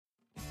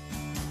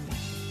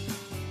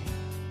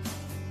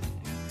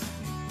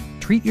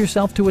treat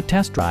yourself to a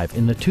test drive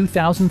in the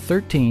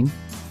 2013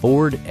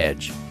 Ford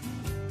Edge.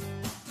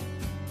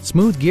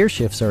 Smooth gear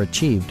shifts are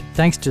achieved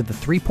thanks to the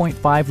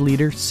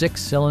 3.5-liter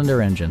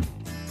 6-cylinder engine.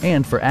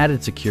 And for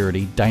added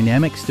security,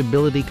 dynamic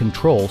stability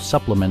control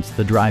supplements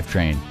the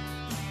drivetrain.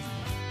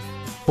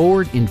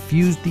 Ford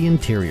infused the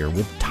interior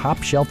with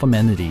top-shelf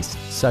amenities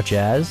such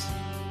as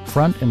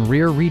front and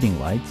rear reading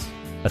lights,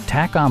 a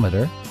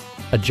tachometer,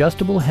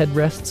 adjustable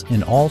headrests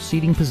in all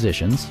seating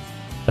positions,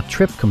 a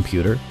trip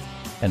computer,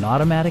 an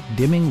automatic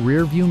dimming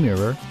rear-view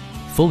mirror,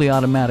 fully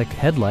automatic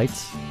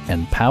headlights,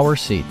 and power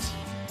seats.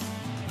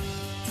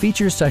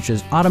 Features such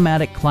as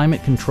automatic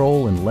climate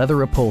control and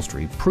leather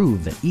upholstery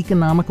prove that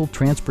economical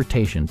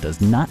transportation does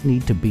not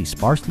need to be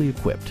sparsely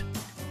equipped.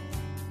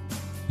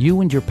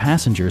 You and your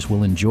passengers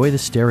will enjoy the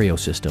stereo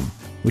system,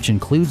 which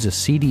includes a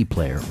CD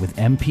player with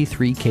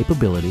MP3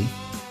 capability,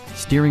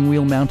 steering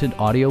wheel mounted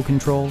audio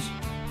controls,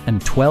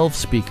 and 12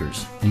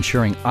 speakers,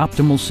 ensuring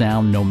optimal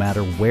sound no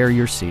matter where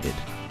you're seated.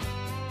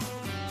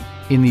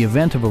 In the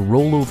event of a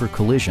rollover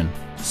collision,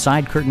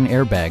 side curtain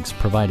airbags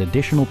provide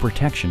additional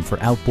protection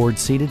for outboard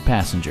seated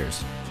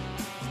passengers.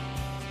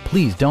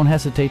 Please don't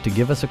hesitate to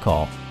give us a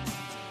call.